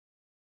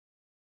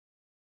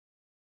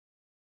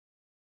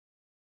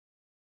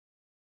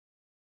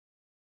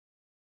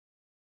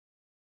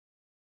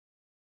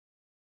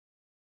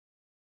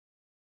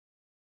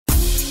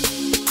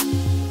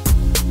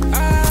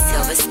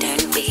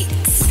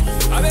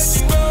let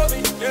you know me,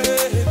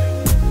 yeah.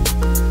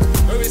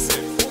 Where we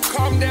say,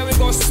 come there, we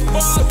go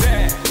spot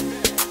there.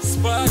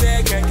 Spot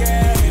there,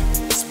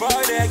 gang.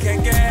 Spot there,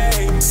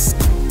 gang.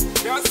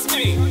 Just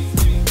me.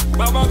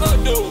 Baba go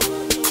do,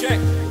 check.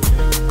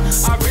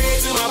 I pray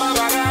to my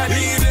Baba God,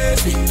 he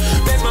bless me.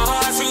 Bless my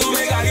heart to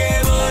make I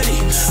get money.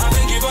 I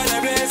thank you for the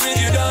blessings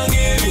you done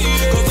give me.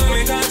 Cause when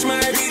we touch my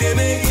beat, they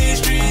make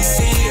history, yeah.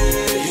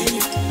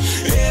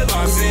 Yeah,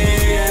 Boxy,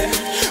 yeah.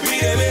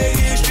 We they make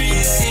history,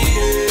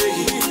 yeah.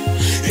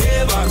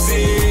 Yeah,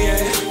 Boxy,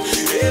 yeah.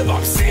 Yeah,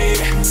 Boxy.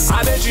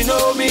 I bet you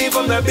know me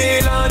from the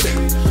big land.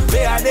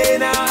 Where I day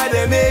now, I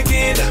they make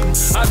it.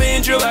 I've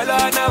been through a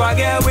lot, now I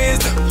get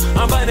wisdom.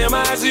 I'm burning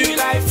my suit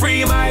like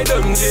free my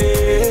thumbs,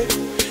 yeah.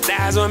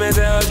 That's what me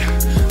tell you.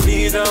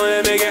 Please don't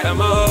let me get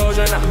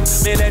emotional.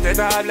 Me let it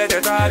talk, let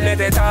it talk, let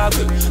it talk.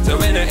 So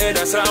when I hear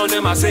the sound,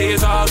 them I say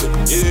it's all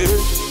good,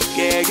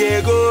 yeah.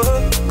 Yeah, go.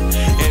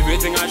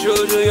 Everything I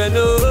showed you, you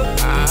know.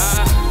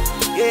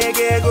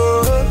 Yeah,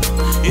 go.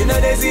 You know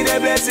they see the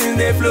blessings,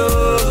 they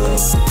flow.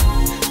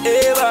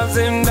 Hey, Bob's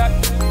in that.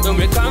 When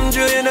we come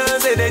through, you know,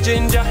 say they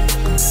ginger.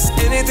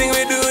 Anything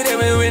we do, then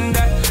we win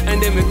that.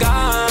 And then we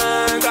gone.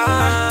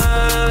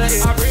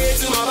 Yeah. I pray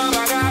to my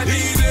Baba God,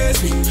 he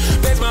bless me.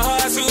 Bless my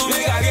heart to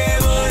make I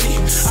get money.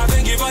 I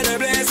thank you for the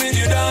blessings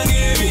you done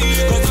give me.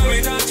 Cause when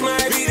we touch my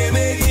beat, they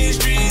make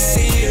history,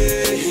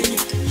 yeah.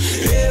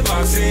 Yeah,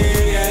 Boxy,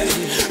 yeah.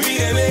 We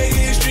they make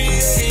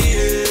history,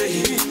 yeah.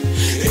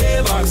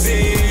 Yeah,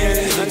 Boxy,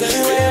 yeah.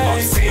 Yeah,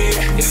 Boxy,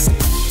 yeah.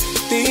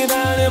 Deep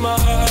down in my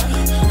heart,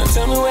 now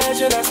tell me where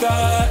should I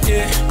start,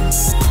 yeah.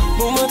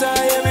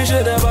 Yeah, we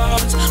should have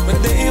asked,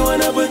 but they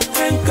wanna put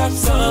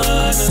handcuffs on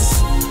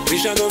us. We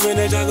struggle with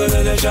the juggle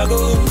of the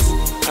struggles.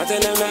 I tell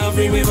them now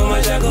free me from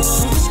my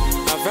shackles.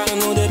 I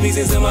found all the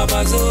pieces in my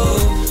puzzle,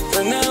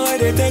 so now I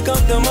they take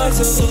off the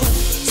muscle.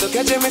 So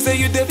catch me say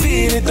you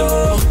defeat it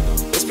all.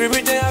 The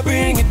spirit there I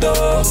bring it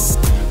all.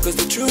 Cause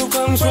the truth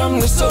comes from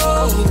the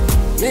soul.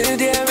 Middle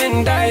there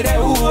and die there,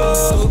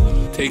 whoa.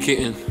 Take it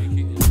in.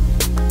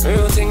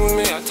 Real things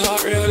me I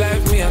talk, real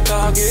life me I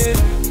talk it.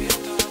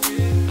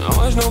 I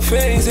watch no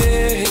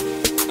faces.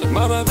 Like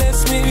Mama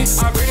bless me.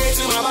 I pray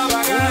to my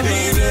Baba God,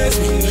 he bless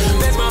me.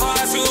 Bless my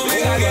heart to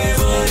make I get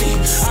money.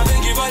 I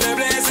thank you for the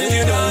blessings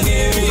you done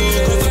give me.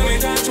 Cause when we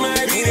touch my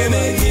beat, they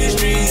make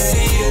history,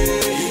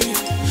 yeah.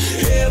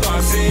 Yeah,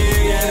 Boxy,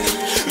 yeah.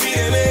 We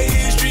they make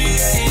history,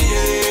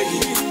 yeah.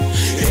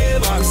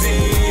 Yeah, Boxy,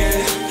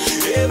 yeah.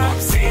 Yeah,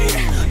 Boxy.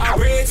 I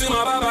pray to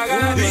my Baba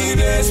God, he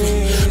bless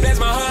me. Bless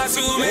my heart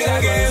to make I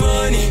get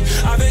money.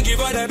 I thank you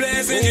for the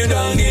blessings you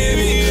done give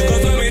me.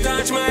 Cause when we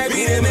touch my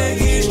beat, they make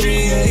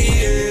history, yeah.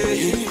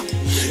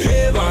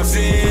 Yeah,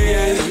 Boxy,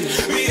 yeah.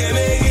 We they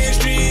make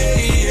history,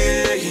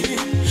 yeah.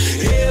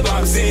 Yeah,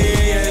 Boxy,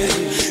 yeah.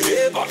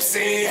 Yeah,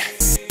 Boxy.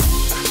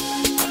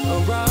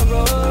 Oh,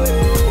 bravo,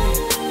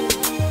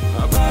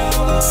 oh,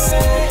 bravo,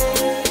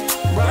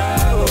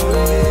 bravo, come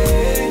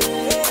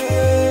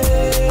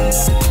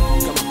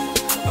on.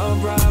 Oh,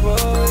 bravo,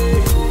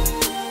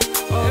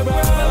 oh,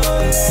 bravo,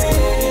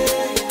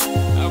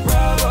 oh,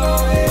 bravo,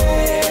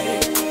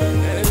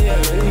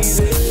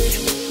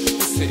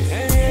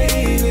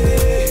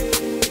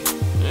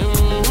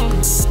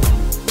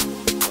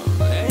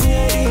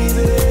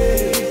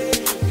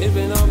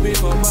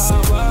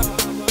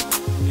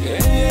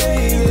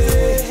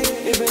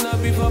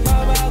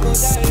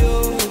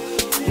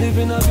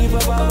 living up for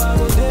Baba,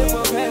 go there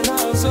for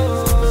penthouse.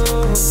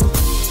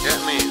 Get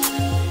me?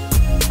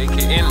 Take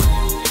it in.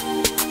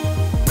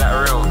 That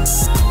real.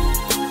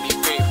 Be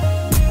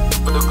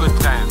faithful for the good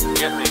times.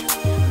 Get me?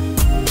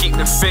 Keep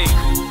the faith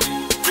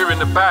during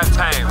the bad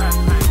times,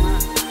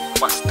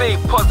 but stay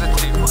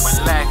positive when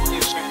life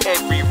gives you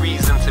every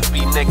reason to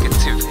be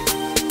negative.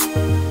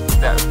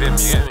 That's been,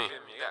 you get me?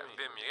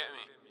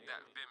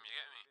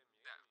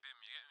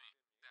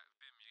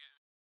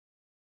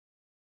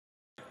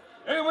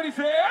 Everybody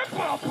say, hey,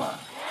 Papa!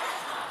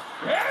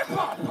 Hey,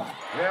 Papa!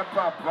 Hey,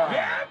 Papa!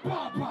 Hey,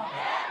 Papa!